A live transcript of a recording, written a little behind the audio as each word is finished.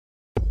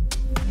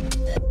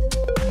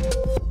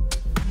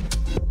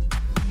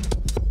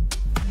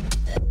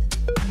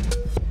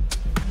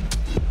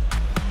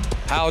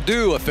How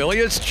do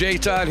affiliates? Jay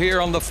Todd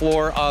here on the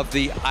floor of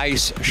the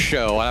ICE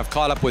show. And I've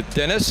caught up with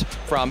Dennis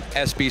from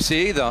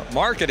SBC, the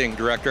marketing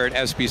director at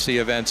SBC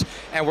Events.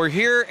 And we're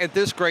here at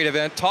this great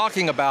event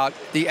talking about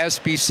the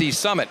SBC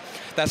Summit.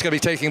 That's going to be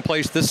taking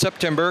place this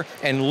September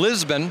in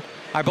Lisbon.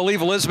 I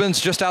believe Lisbon's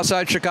just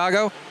outside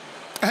Chicago.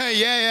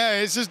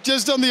 Yeah, it's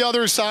just on the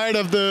other side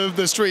of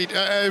the street,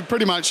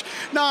 pretty much.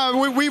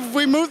 No,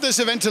 we moved this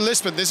event to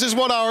Lisbon. This is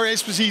what our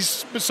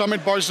SBC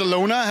Summit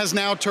Barcelona has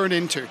now turned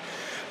into.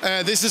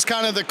 This is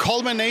kind of the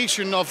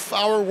culmination of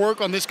our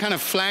work on this kind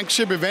of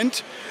flagship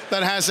event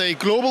that has a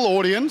global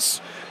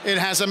audience. It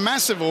has a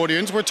massive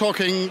audience.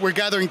 We're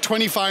gathering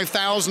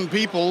 25,000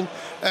 people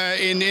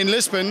in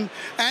Lisbon,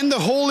 and the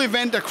whole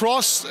event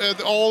across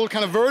all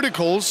kind of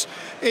verticals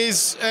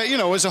is,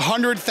 is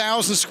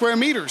 100,000 square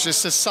meters.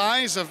 It's the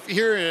size of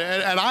here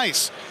at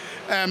ICE.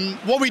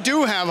 What we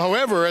do have,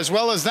 however, as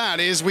well as that,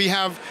 is we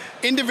have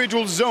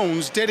individual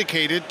zones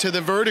dedicated to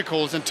the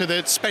verticals and to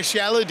the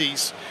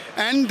specialities.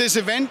 And this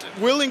event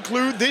will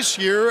include this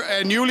year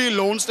a newly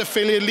launched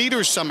Affiliate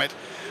Leaders Summit,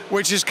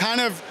 which is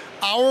kind of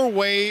our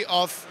way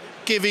of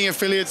giving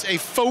affiliates a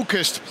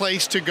focused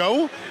place to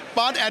go,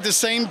 but at the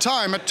same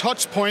time a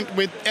touch point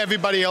with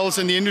everybody else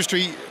in the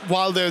industry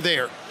while they're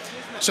there.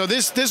 So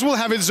this will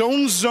have its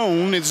own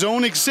zone, its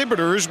own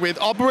exhibitors with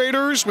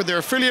operators, with their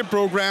affiliate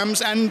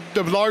programs and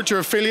the larger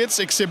affiliates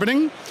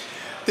exhibiting.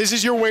 This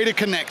is your way to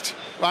connect,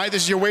 right?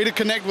 This is your way to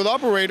connect with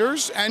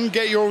operators and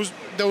get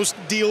those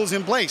deals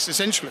in place,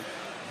 essentially.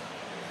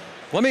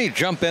 Let me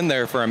jump in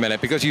there for a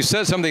minute because you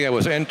said something that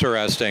was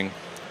interesting.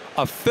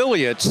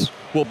 Affiliates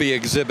will be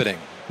exhibiting.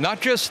 Not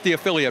just the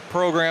affiliate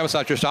programs,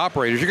 not just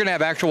operators. You're going to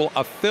have actual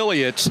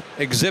affiliates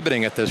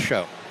exhibiting at this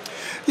show.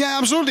 Yeah,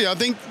 absolutely. I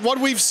think what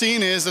we've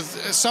seen is that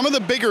some of the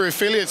bigger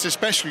affiliates,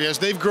 especially as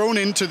they've grown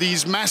into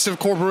these massive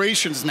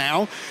corporations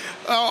now,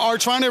 are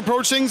trying to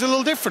approach things a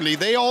little differently.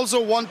 They also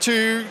want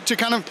to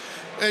kind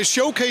of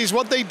showcase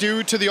what they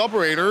do to the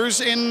operators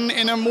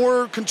in a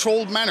more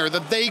controlled manner,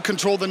 that they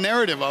control the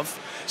narrative of.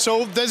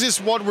 So this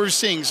is what we're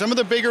seeing. Some of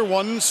the bigger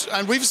ones,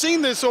 and we've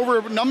seen this over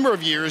a number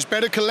of years.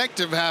 Better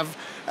Collective have,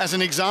 as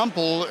an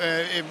example,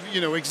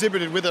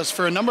 exhibited with us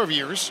for a number of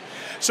years.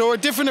 So a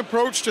different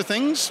approach to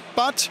things,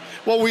 but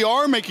what we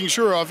are making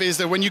sure of is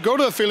that when you go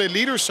to Affiliate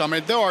Leaders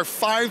Summit, there are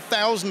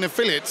 5,000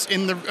 affiliates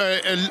in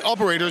the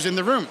operators in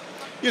the room.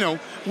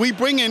 We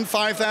bring in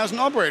 5,000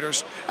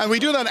 operators, and we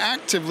do that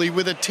actively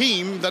with a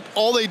team that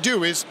all they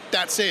do is,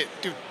 that's it,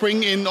 to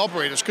bring in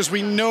operators, because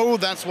we know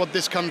that's what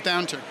this comes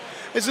down to.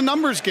 It's a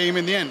numbers game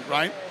in the end,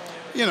 right?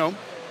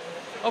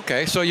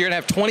 Okay, so you're going to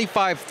have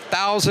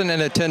 25,000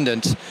 in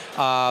attendance.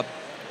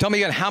 Tell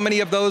me again, how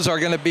many of those are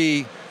going to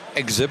be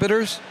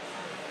exhibitors?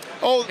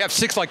 Oh, you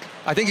have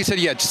I think you said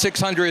you had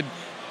 600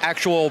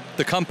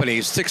 the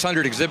companies,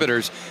 600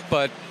 exhibitors,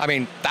 but I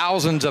mean,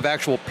 thousands of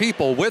actual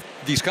people with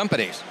these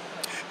companies.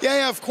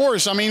 Yeah, of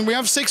course. I mean, we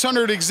have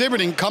 600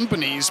 exhibiting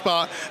companies,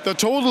 but the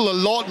total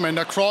allotment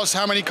across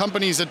how many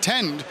companies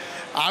attend,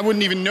 I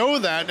wouldn't even know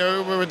that.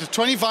 With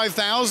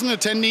 25,000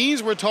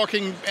 attendees, we're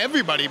talking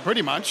everybody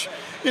pretty much.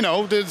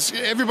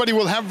 Everybody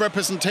will have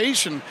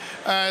representation.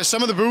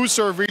 Some of the booths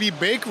are really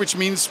big, which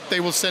means they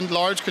will send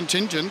large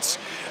contingents.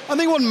 I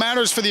think what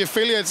matters for the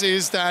affiliates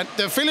is that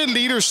the Affiliate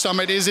Leaders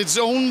Summit is its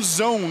own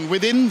zone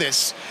within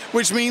this,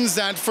 which means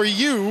that for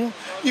you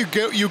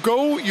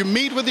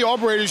meet with the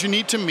operators you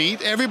need to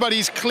meet.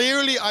 Everybody's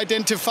clearly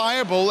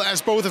identifiable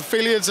as both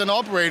affiliates and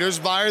operators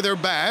via their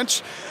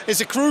badge.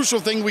 It's a crucial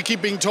thing we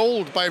keep being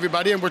told by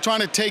everybody, and we're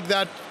trying to take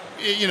that,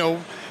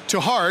 to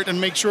heart and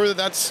make sure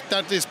that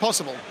that is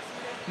possible.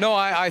 No,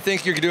 I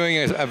think you're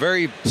doing a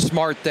very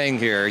smart thing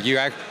here.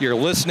 You're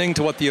listening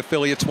to what the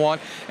affiliates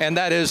want, and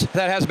that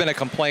has been a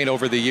complaint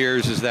over the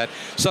years, is that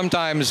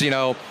sometimes,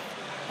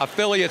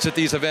 affiliates at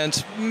these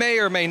events may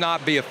or may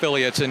not be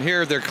affiliates, and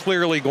here they're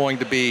clearly going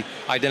to be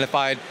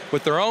identified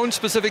with their own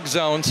specific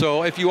zone.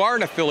 So if you are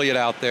an affiliate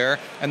out there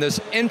and this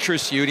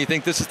interests you and you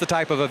think this is the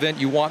type of event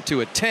you want to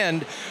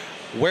attend,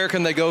 where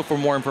can they go for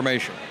more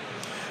information?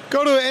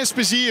 Go to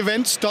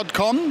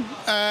sbcevents.com.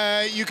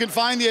 You can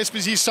find the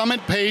SBC Summit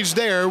page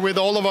there with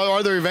all of our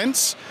other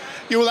events.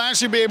 You will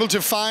actually be able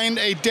to find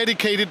a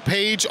dedicated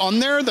page on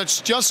there that's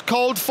just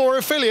called for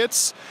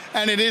affiliates,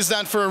 and it is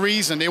that for a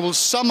reason. It will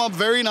sum up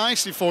very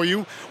nicely for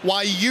you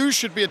why you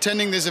should be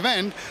attending this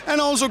event,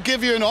 and also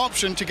give you an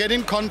option to get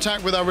in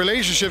contact with our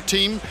relationship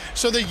team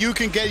so that you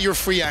can get your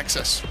free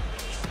access.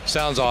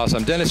 Sounds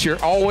awesome. Dennis,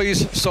 you're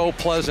always so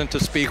pleasant to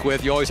speak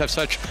with. You always have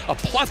such a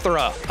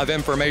plethora of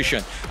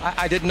information.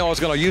 I didn't know I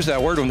was going to use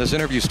that word when this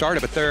interview started,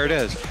 but there it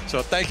is.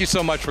 So thank you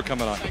so much for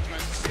coming on.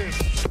 Thanks, man.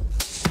 Cheers.